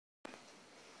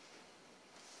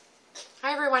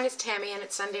Hi everyone, it's Tammy and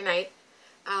it's Sunday night.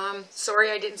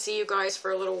 Sorry I didn't see you guys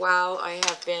for a little while. I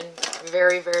have been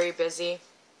very busy.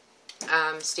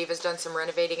 Steve has done some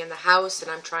renovating in the house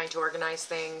and I'm trying to organize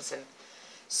things. And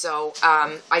so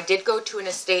I did go to an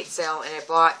estate sale and I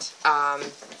bought,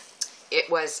 it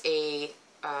was a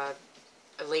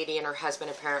lady and her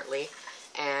husband apparently,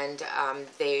 and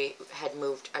they had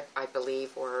moved, I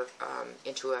believe, or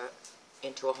into a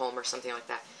home or something like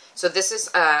that. So this is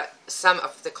some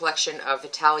of the collection of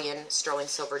Italian sterling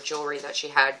silver jewelry that she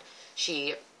had.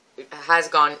 She has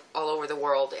gone all over the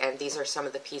world, and these are some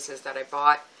of the pieces that I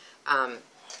bought.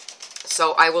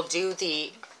 So I will do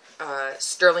the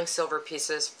sterling silver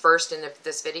pieces first in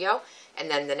this video, and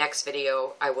then the next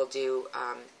video I will do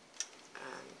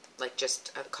like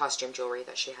just costume jewelry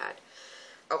that she had.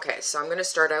 Okay, so I'm going to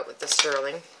start out with the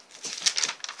sterling.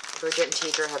 Bridget and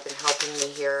Teedra have been helping me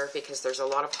here because there's a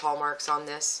lot of hallmarks on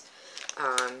these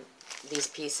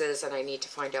pieces, and I need to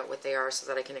find out what they are so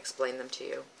that I can explain them to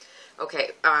you.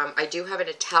 Okay, I do have an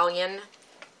Italian,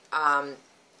 and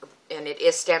it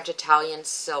is stamped Italian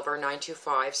silver,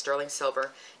 925, sterling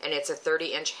silver, and it's a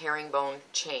 30-inch herringbone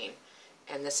chain.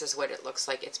 And this is what it looks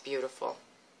like. It's beautiful.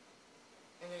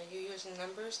 And are you using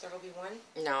numbers? That'll be one?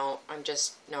 No, I'm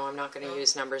not going to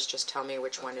use numbers. Just tell me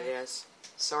which one it is.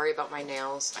 Sorry about my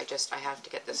nails. I have to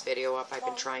get this video up. I've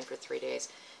been trying for 3 days.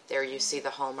 There you see the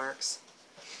hallmarks.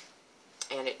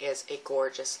 And it is a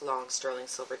gorgeous long sterling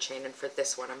silver chain. And for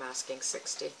this one, I'm asking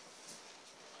 $60.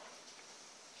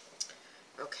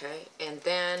 Okay, and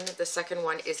then the second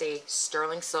one is a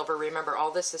sterling silver. Remember,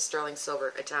 all this is sterling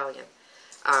silver Italian.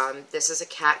 This is a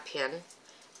cat pin.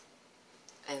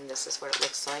 And this is what it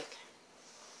looks like.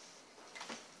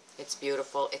 It's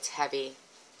beautiful. It's heavy.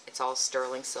 It's all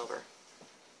sterling silver.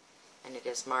 And it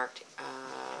is marked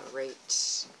right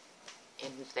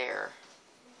in there.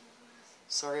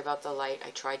 Sorry about the light.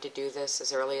 I tried to do this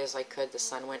as early as I could. The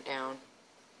sun went down.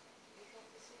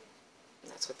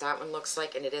 And that's what that one looks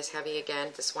like. And it is heavy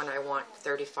again. This one I want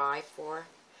 $35 for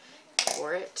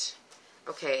it.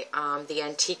 Okay, the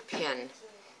antique pin.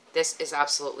 This is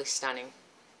absolutely stunning.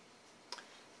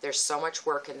 There's so much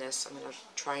work in this. I'm going to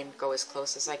try and go as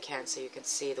close as I can so you can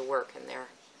see the work in there.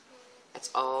 It's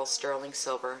all sterling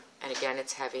silver, and again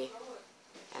it's heavy,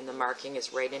 and the marking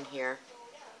is right in here.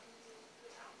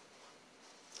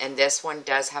 And this one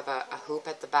does have a hoop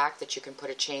at the back that you can put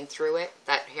a chain through it.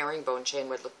 That herringbone chain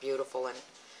would look beautiful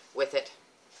with it.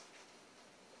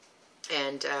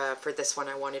 And for this one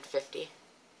I wanted $50.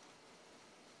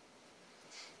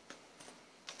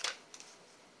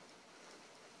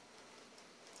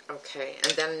 Okay,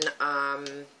 and then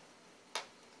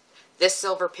this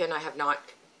silver pin I have not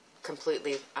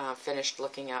completely finished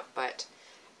looking up, but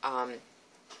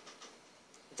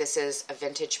this is a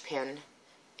vintage pin.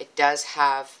 It does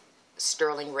have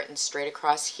sterling written straight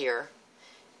across here,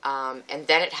 and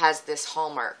then it has this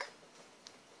hallmark.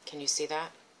 Can you see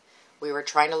that? We were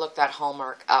trying to look that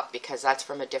hallmark up because that's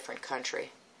from a different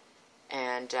country,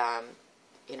 and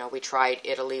you know, we tried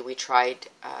Italy, we tried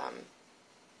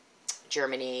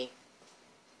Germany.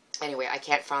 Anyway, I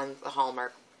can't find the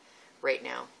hallmark right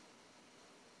now.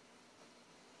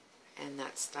 And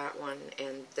that's that one.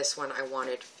 And this one I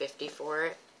wanted $50 for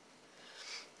it.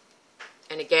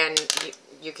 And again,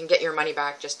 you can get your money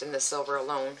back just in the silver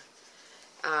alone.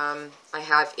 I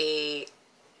have a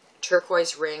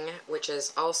turquoise ring, which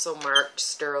is also marked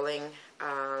sterling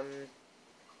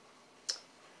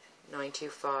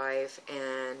 925.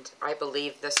 And I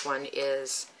believe this one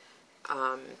is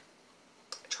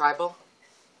tribal,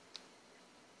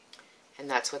 and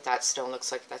that's what that stone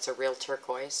looks like. That's a real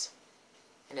turquoise,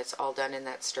 and it's all done in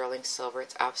that sterling silver.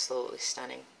 It's absolutely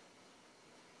stunning.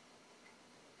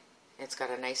 It's got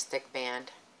a nice thick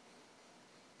band,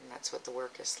 and that's what the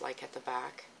work is like at the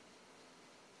back.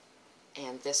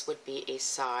 And this would be a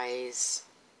size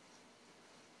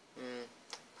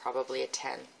probably a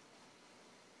 10.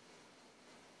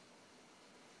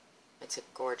 It's a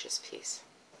gorgeous piece.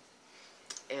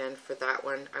 And for that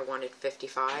one, I wanted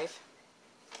 $55.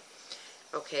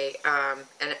 Okay,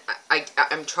 and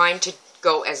I'm trying to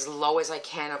go as low as I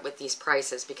can with these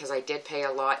prices because I did pay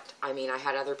a lot. I mean, I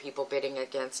had other people bidding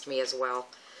against me as well.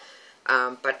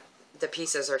 But the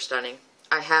pieces are stunning.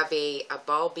 I have a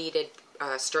ball-beaded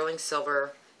sterling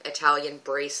silver Italian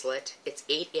bracelet. It's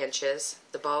 8 inches.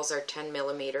 The balls are 10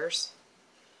 millimeters.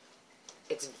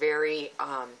 It's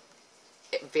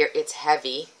it's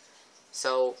heavy.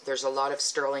 So there's a lot of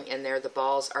sterling in there. The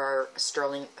balls are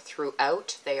sterling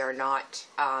throughout. They are not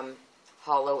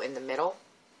hollow in the middle.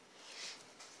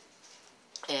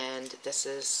 And this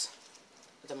is,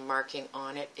 the marking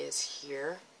on it is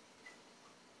here.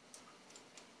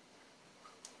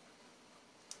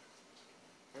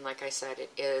 And like I said,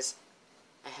 it is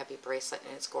a heavy bracelet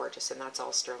and it's gorgeous, and that's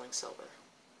all sterling silver.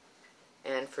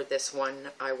 And for this one,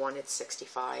 I wanted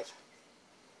 65.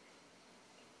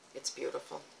 It's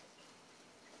beautiful.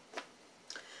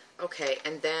 Okay,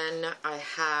 and then I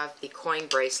have the coin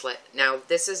bracelet. Now,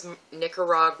 this is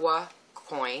Nicaragua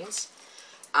coins.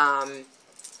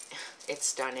 It's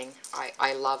stunning.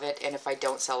 I love it, and if I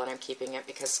don't sell it, I'm keeping it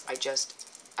because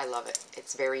I love it.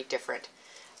 It's very different.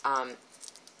 I'm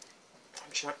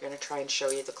going to try and show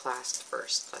you the clasp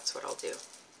first. That's what I'll do.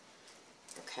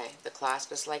 Okay, the clasp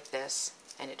is like this,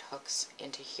 and it hooks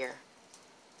into here.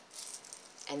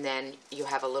 And then you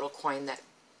have a little coin that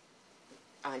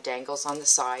dangles on the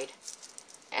side,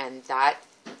 and that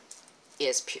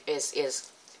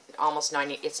is almost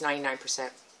 99%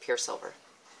 pure silver,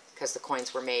 because the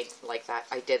coins were made like that.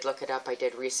 I did look it up. I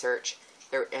did research,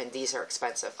 and these are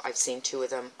expensive. I've seen 2 of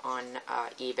them on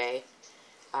eBay,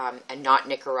 and not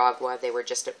Nicaragua. They were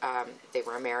just they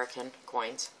were American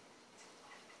coins.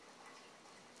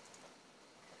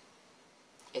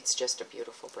 It's just a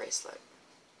beautiful bracelet,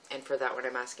 and for that one,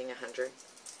 I'm asking 100.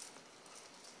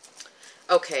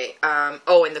 Okay.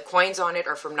 Oh, and the coins on it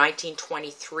are from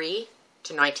 1923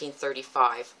 to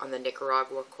 1935 on the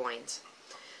Nicaragua coins.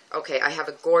 Okay, I have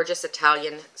a gorgeous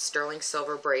Italian sterling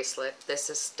silver bracelet. This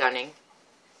is stunning.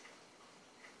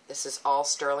 This is all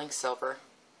sterling silver.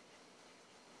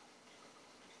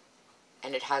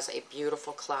 And it has a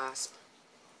beautiful clasp.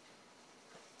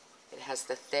 It has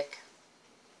the thick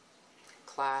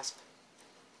clasp,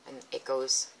 and it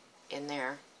goes in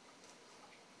there.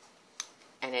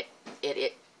 And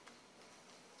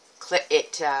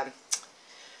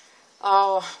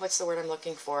oh, what's the word I'm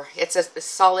looking for? It's a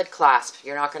solid clasp.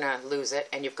 You're not going to lose it.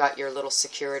 And you've got your little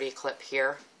security clip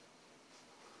here.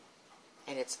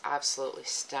 And it's absolutely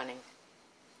stunning.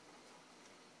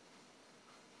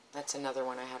 That's another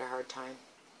one I had a hard time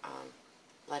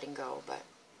letting go, but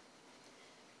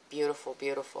beautiful,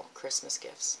 beautiful Christmas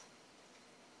gifts.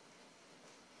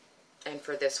 And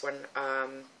for this one,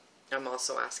 I'm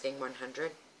also asking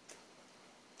 100.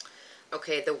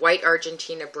 Okay, the white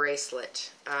Argentina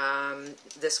bracelet.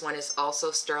 This one is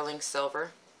also sterling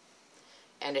silver,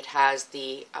 and it has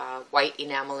the white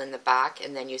enamel in the back,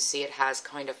 and then you see it has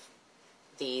kind of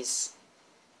these,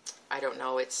 I don't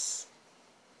know, it's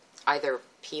either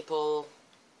people,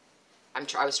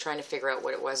 I was trying to figure out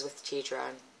what it was with Tidra,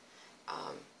 and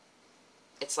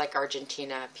it's like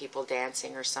Argentina, people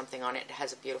dancing or something on it. It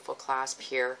has a beautiful clasp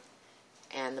here,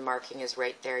 and the marking is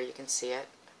right there, you can see it.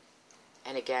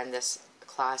 And again, this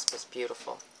clasp is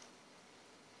beautiful.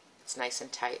 It's nice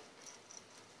and tight.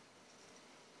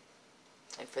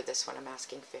 And for this one, I'm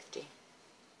asking 50.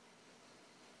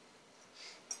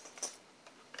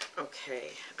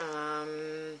 Okay.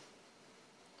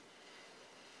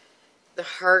 The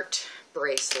heart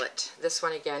bracelet. This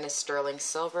one again is sterling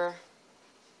silver.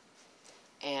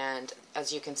 And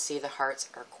as you can see, the hearts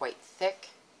are quite thick.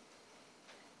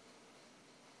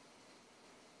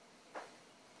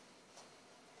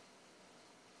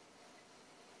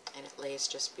 And it lays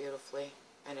just beautifully,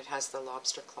 and it has the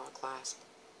lobster claw clasp.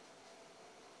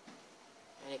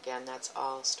 And again, that's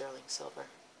all sterling silver.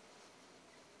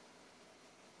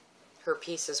 Her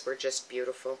pieces were just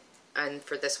beautiful. And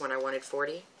for this one, I wanted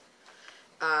 40.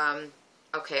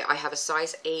 Okay, I have a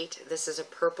size 8. This is a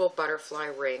purple butterfly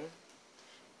ring,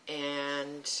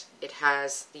 and it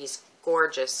has these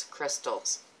gorgeous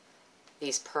crystals,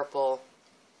 these purple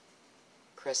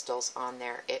crystals on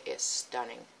there. It is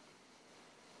stunning.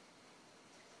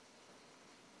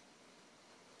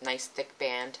 Nice thick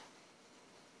band.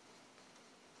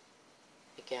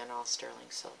 Again, all sterling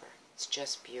silver. It's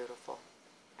just beautiful.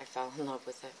 I fell in love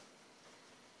with it.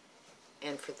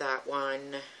 And for that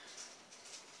one,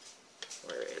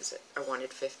 where is it? I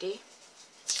wanted 50.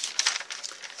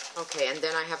 Okay, and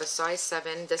then I have a size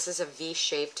 7. This is a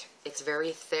V-shaped, it's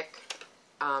very thick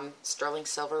sterling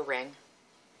silver ring.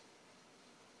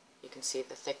 You can see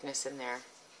the thickness in there.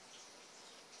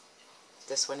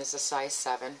 This one is a size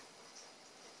 7.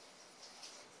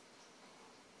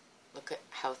 Look at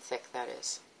how thick that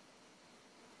is.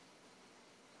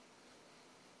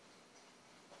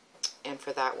 And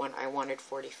for that one, I wanted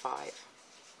 45.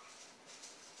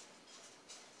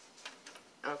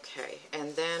 Okay,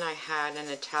 and then I had an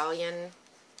Italian,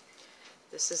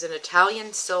 this is an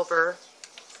Italian silver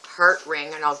heart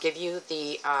ring, and I'll give you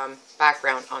the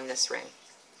background on this ring.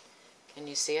 Can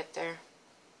you see it there?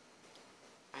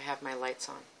 I have my lights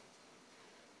on,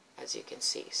 as you can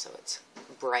see, so it's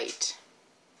bright.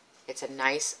 It's a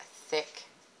nice, thick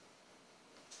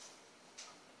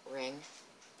ring.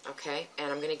 Okay,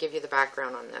 and I'm going to give you the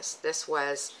background on this. This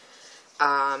was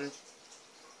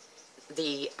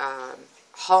The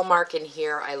hallmark in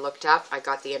here I looked up. I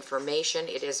got the information.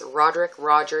 It is Roderick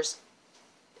Rogers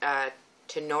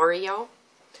Tenorio,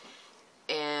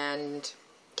 and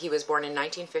he was born in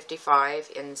 1955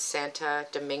 in Santo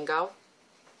Domingo,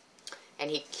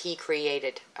 and he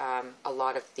created a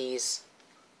lot of these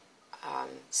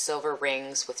silver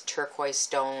rings with turquoise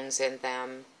stones in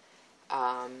them.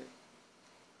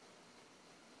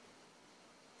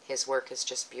 His work is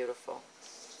just beautiful.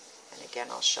 And again,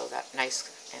 I'll show that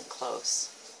nice and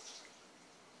close.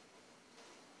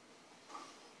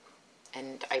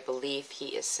 And I believe he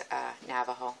is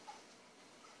Navajo.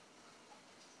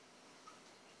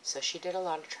 So she did a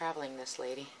lot of traveling, this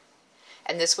lady.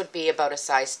 And this would be about a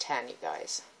size 10, you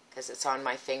guys, because it's on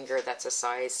my finger. That's a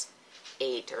size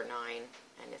 8 or 9,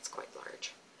 and it's quite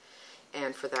large.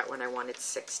 And for that one, I wanted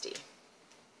 60.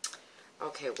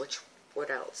 Okay, what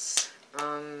else?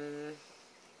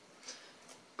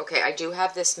 Okay, I do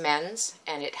have this men's,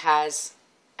 and it has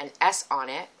an S on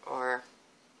it, or,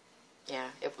 yeah,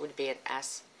 it would be an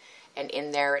S. And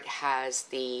in there it has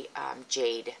the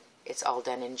jade. It's all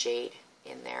done in jade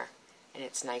in there, and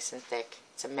it's nice and thick.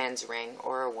 It's a men's ring,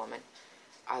 or a woman.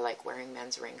 I like wearing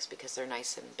men's rings because they're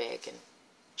nice and big and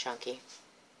chunky.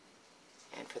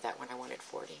 And for that one I wanted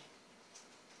 40.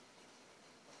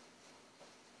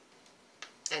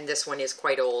 And this one is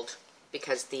quite old,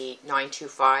 because the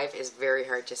 925 is very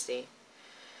hard to see.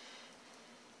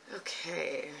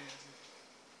 Okay.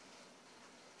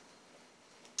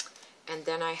 And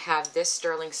then I have this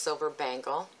sterling silver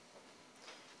bangle,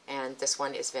 and this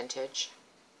one is vintage.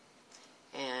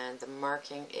 And the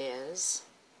marking is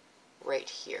right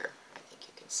here. I think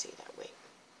you can see that weight.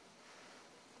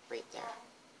 Right there.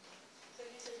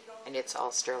 And it's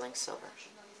all sterling silver.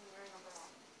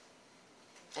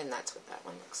 And that's what that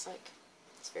one looks like.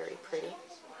 It's very pretty.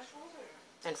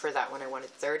 And for that one I wanted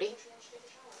 30.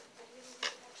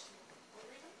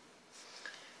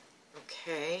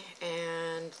 Okay,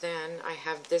 and then I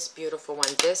have this beautiful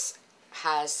one. This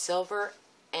has silver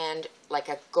and like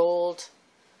a gold,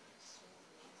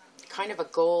 kind of a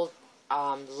gold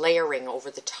layering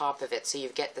over the top of it. So you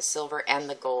get the silver and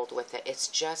the gold with it. It's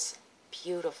just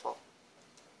beautiful.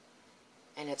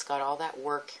 And it's got all that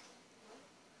work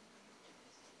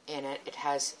in it. It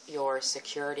has your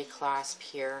security clasp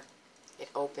here. It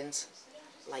opens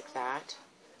like that.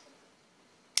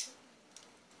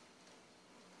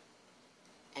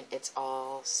 And it's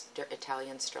all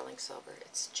Italian sterling silver.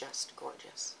 It's just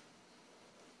gorgeous.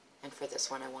 And for this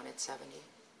one I wanted 70.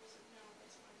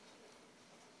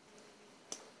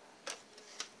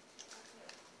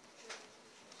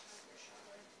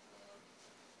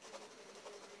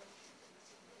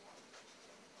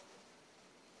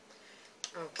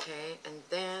 Okay, and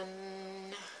then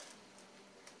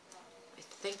I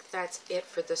think that's it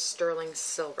for the sterling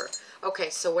silver. Okay,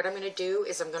 so what I'm going to do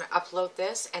is I'm going to upload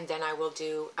this, and then I will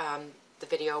do the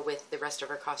video with the rest of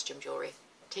our costume jewelry.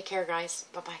 Take care, guys.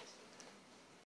 Bye-bye.